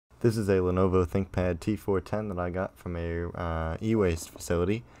This is a Lenovo ThinkPad T410 that I got from a e-waste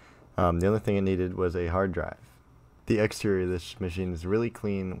facility. The only thing it needed was a hard drive. The exterior of this machine is really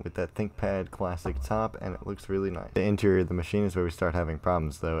clean with that ThinkPad classic top, and it looks really nice. The interior of the machine is where we start having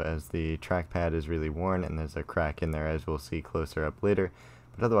problems though, as the trackpad is really worn and there's a crack in there, as we'll see closer up later.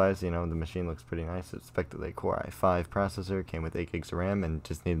 But otherwise, the machine looks pretty nice. It's expected a Core i5 processor, came with 8 gigs of RAM, and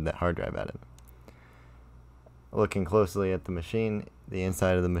just needed that hard drive added. Looking closely at the machine, the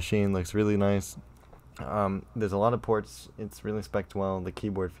inside of the machine looks really nice. There's a lot of ports. It's really spec'd well. The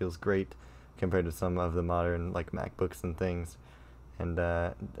keyboard feels great compared to some of the modern like MacBooks and things. And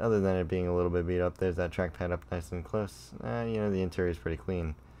other than it being a little bit beat up, there's that trackpad up nice and close. The interior is pretty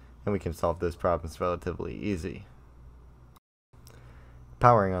clean, and we can solve those problems relatively easy.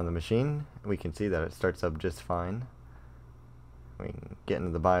 Powering on the machine, we can see that it starts up just fine. We can get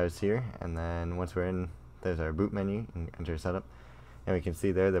into the BIOS here, and then once we're in, there's our boot menu. You can enter setup, and we can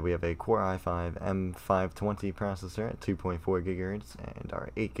see there that we have a Core i5 M520 processor at 2.4 gigahertz and our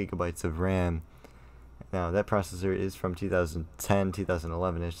 8 gigabytes of RAM. Now that processor is from 2010,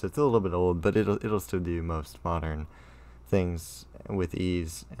 2011ish, so it's a little bit old, but it'll still do most modern things with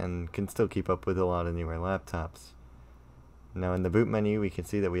ease and can still keep up with a lot of newer laptops. Now in the boot menu, we can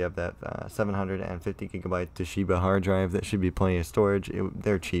see that we have that 750 gigabyte Toshiba hard drive. That should be plenty of storage.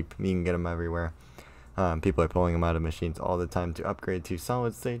 They're cheap. You can get them everywhere. People are pulling them out of machines all the time to upgrade to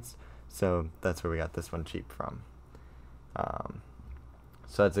solid states, so that's where we got this one cheap from.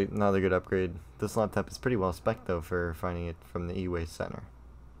 So that's another good upgrade. This laptop is pretty well spec'd though for finding it from the e-waste center.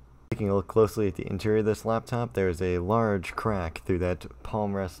 Taking a look closely at the interior of this laptop, there is a large crack through that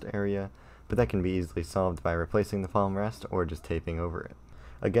palm rest area, but that can be easily solved by replacing the palm rest or just taping over it.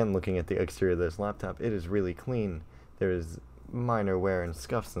 Again, looking at the exterior of this laptop, it is really clean. There is minor wear and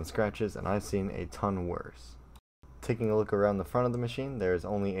scuffs and scratches, and I've seen a ton worse. Taking a look around the front of the machine, there is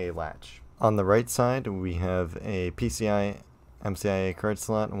only a latch. On the right side, we have a PCI MCIA card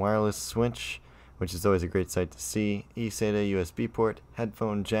slot and wireless switch, which is always a great sight to see. eSATA USB port,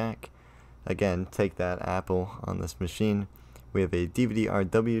 headphone jack. Again, take that Apple on this machine. We have a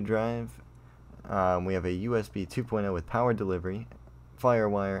DVD-RW drive. We have a USB 2.0 with power delivery,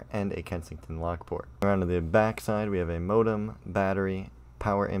 FireWire, and a Kensington lock port. Around to the back side, we have a modem, battery,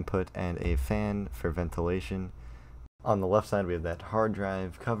 power input, and a fan for ventilation. On the left side, we have that hard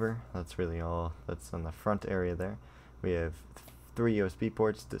drive cover. That's really all that's on the front area there. We have 3 USB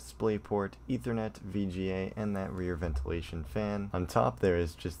ports, display port, Ethernet, VGA, and that rear ventilation fan. On top, there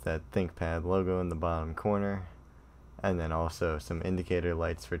is just that ThinkPad logo in the bottom corner, and then also some indicator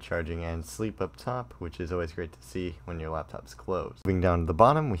lights for charging and sleep up top, which is always great to see when your laptop's closed. Moving down to the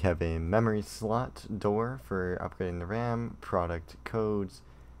bottom, we have a memory slot door for upgrading the RAM, product codes,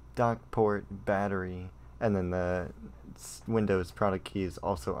 dock port, battery, and then the Windows product key is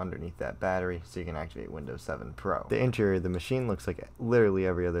also underneath that battery, so you can activate Windows 7 Pro. The interior of the machine looks like literally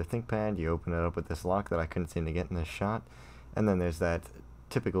every other ThinkPad. You open it up with this lock that I couldn't seem to get in this shot, and then there's that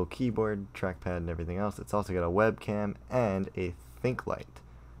typical keyboard, trackpad, and everything else. It's also got a webcam and a ThinkLight,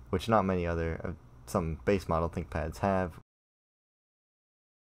 which not many other some base model ThinkPads have.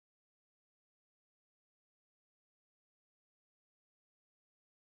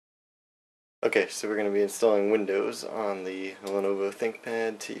 Okay, so we're going to be installing Windows on the Lenovo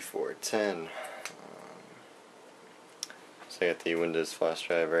ThinkPad T410. So I got the Windows flash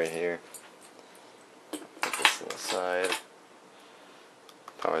drive right here. Put this on the side.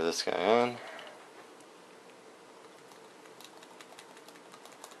 Power this guy on. I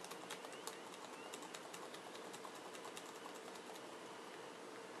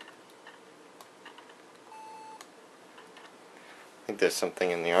think there's something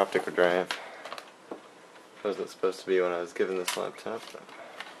in the optical drive. Wasn't supposed to be when I was given this laptop, but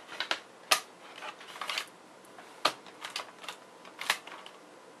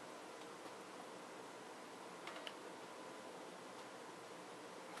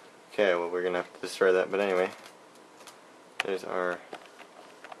okay, well, we're gonna have to destroy that, but anyway, there's our,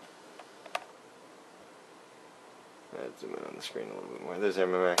 let's zoom in on the screen a little bit more. There's our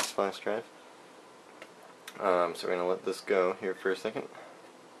Memorex flash drive. So we're gonna let this go here for a second.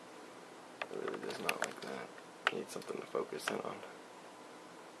 It really does not like that. Need something to focus in on.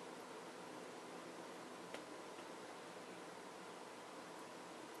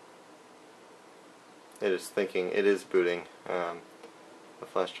 It is thinking, it is booting. The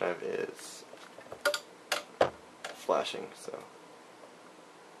flash drive is flashing, so.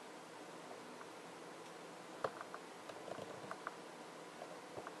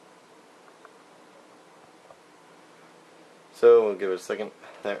 So we'll give it a second.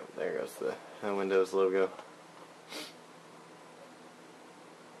 There goes the Windows logo.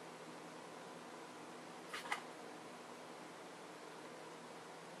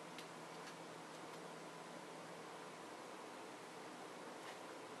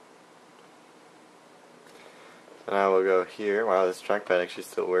 And I will go here. Wow, this trackpad actually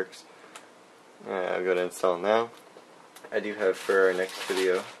still works. I'll go to install now. I do have for our next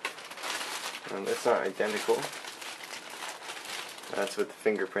video, and it's not identical. That's with the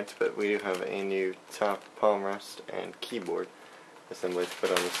fingerprints, but we do have a new top palm rest and keyboard assembly to put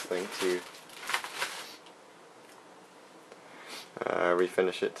on this thing to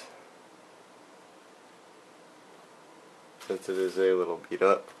refinish it, since it is a little beat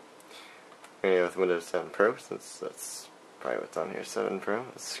up. We're going to go with Windows 7 Pro, since that's probably what's on here, 7 Pro.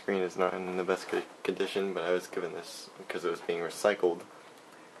 The screen is not in the best condition, but I was given this because it was being recycled.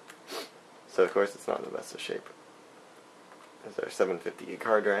 So of course it's not in the best of shape. There's our 750 gig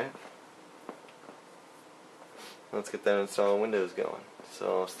hard drive. Let's get that install Windows going.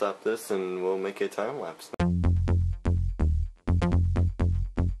 So I'll stop this and we'll make a time lapse.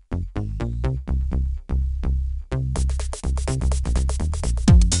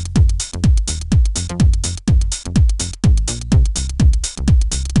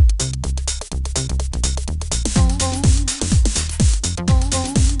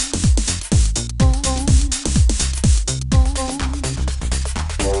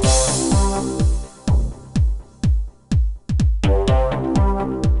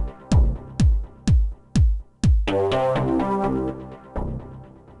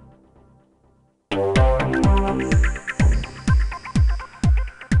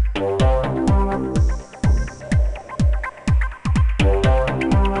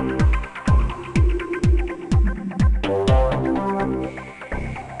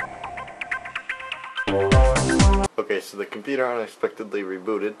 Okay, so the computer unexpectedly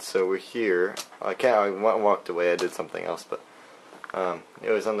rebooted, so we're here. I walked away, I did something else, but it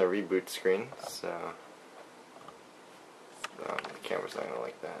was on the reboot screen, so the camera's not going to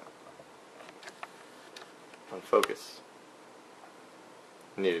like that. On focus.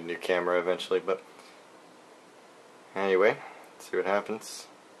 Need a new camera eventually, but anyway, let's see what happens.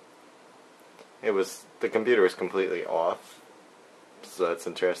 The computer was completely off, so that's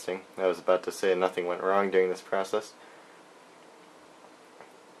interesting. I was about to say nothing went wrong during this process.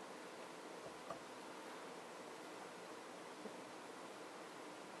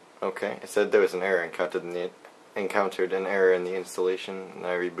 Okay, it said there was an error encountered an error in the installation, and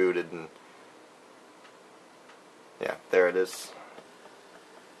I rebooted, and yeah, there it is.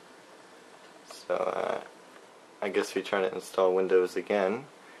 So I guess we try to install Windows again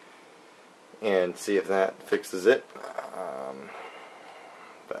and see if that fixes it.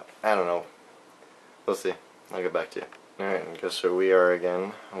 But I don't know. We'll see. I'll get back to you. Alright, I guess where we are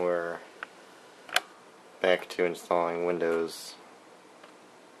again. We're back to installing Windows.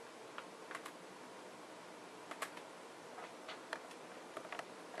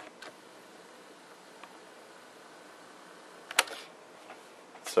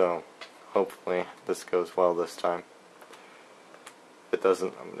 So, hopefully this goes well this time. If it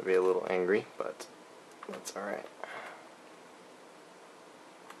doesn't, I'm going to be a little angry, but that's alright.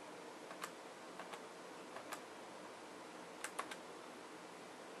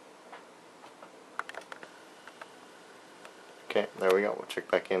 Okay, there we go. We'll check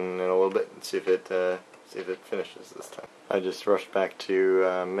back in a little bit and see if it finishes this time. I just rushed back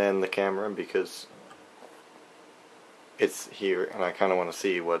to man the camera because it's here, and I kind of want to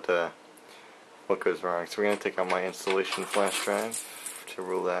see what goes wrong. So we're going to take out my installation flash drive to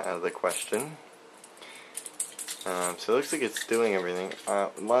rule that out of the question. So it looks like it's doing everything.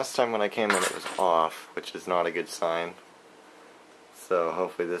 Last time when I came in it was off, which is not a good sign. So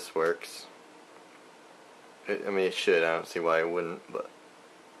hopefully this works. I mean, it should. I don't see why it wouldn't, but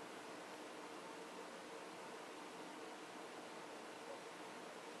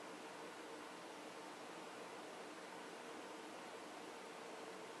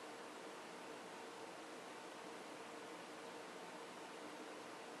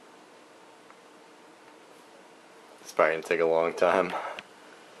it's probably going to take a long time.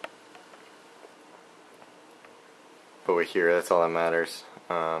 But we're here, that's all that matters.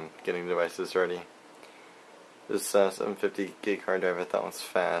 Getting devices ready. This 750 gig hard drive, I thought was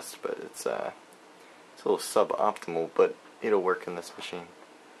fast, but it's a little suboptimal, but it'll work in this machine.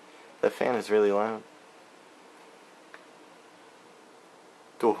 That fan is really loud.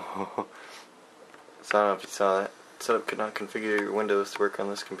 Oh. So I don't know if you saw that. Setup could not configure your Windows to work on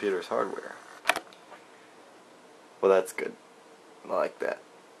this computer's hardware. Well, that's good. I like that.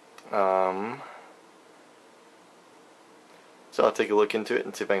 So I'll take a look into it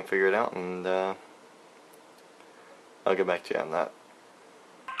and see if I can figure it out, and I'll get back to you on that.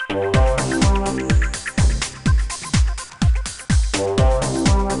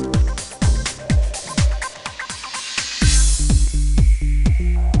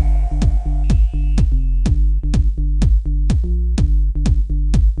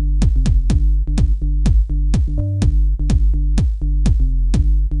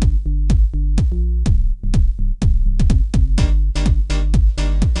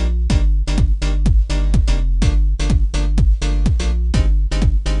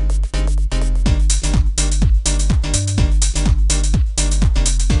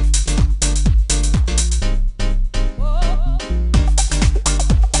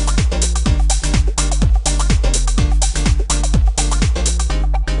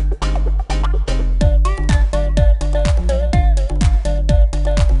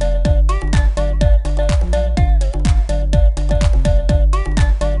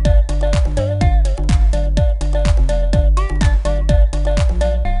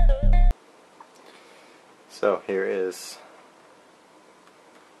 So here is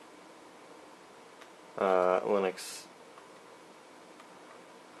Linux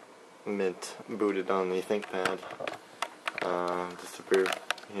Mint booted on the ThinkPad. Just to prove,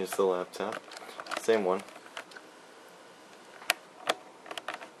 here's the laptop. Same one.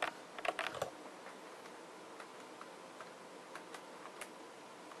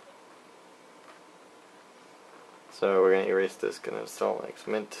 So we're going to erase disk and install Linux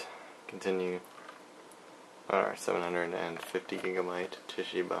Mint. Continue on our 750 gigabyte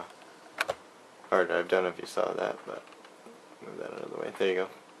Toshiba hard drive. Don't know if you saw that, but move that out of the way. There you go.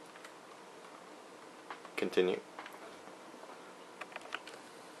 Continue.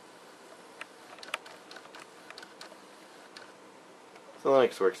 So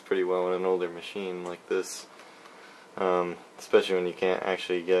Linux works pretty well on an older machine like this, especially when you can't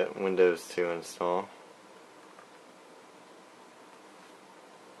actually get Windows to install.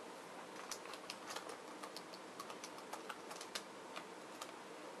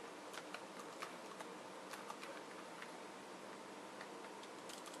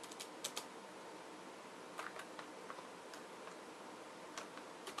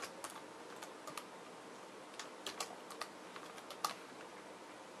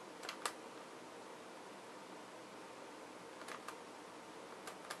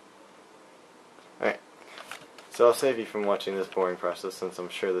 Alright, so I'll save you from watching this boring process since I'm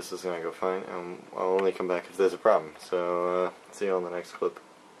sure this is going to go fine. I'll only come back if there's a problem. So, see you on the next clip.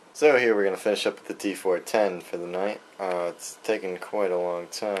 So here we're going to finish up with the T410 for the night. It's taken quite a long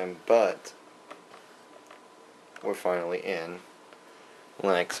time, but we're finally in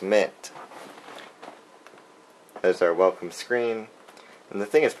Linux Mint. There's our welcome screen. And the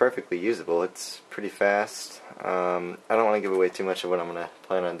thing is perfectly usable. It's pretty fast. I don't want to give away too much of what I'm going to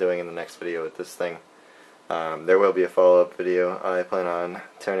plan on doing in the next video with this thing. There will be a follow-up video. I plan on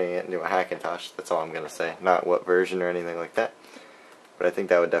turning it into a Hackintosh. That's all I'm going to say. Not what version or anything like that. But I think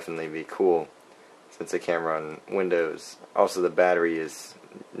that would definitely be cool since it can run Windows. Also, the battery is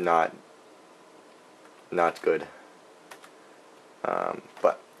not good.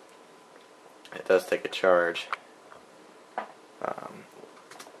 But it does take a charge.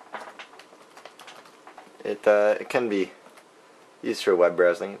 It can be used for web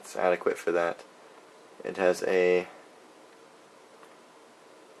browsing. It's adequate for that. It has a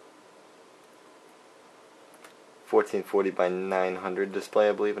 1440 by 900 display,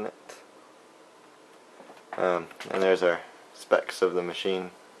 I believe, in it. And there's our specs of the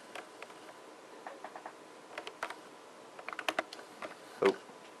machine. Oh, a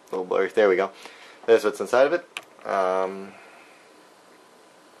little blurry. There we go. There's what's inside of it.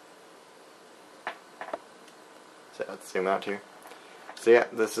 So let's zoom out here. So yeah,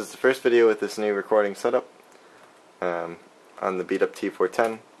 this is the first video with this new recording setup on the beat up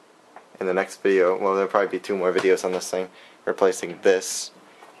T410. In the next video, well, there'll probably be 2 more videos on this thing, replacing this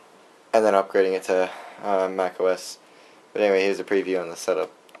and then upgrading it to Mac OS. But anyway, here's a preview on the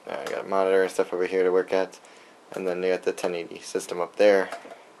setup. I got a monitor and stuff over here to work at, and then I got the 1080 system up there,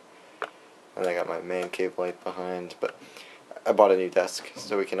 and I got my man cave light behind. But I bought a new desk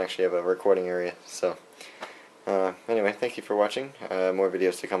so we can actually have a recording area. So anyway, thank you for watching. More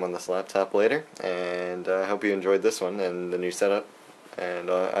videos to come on this laptop later, and I hope you enjoyed this one and the new setup, and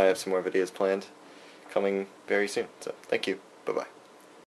I have some more videos planned coming very soon. So thank you. Bye bye.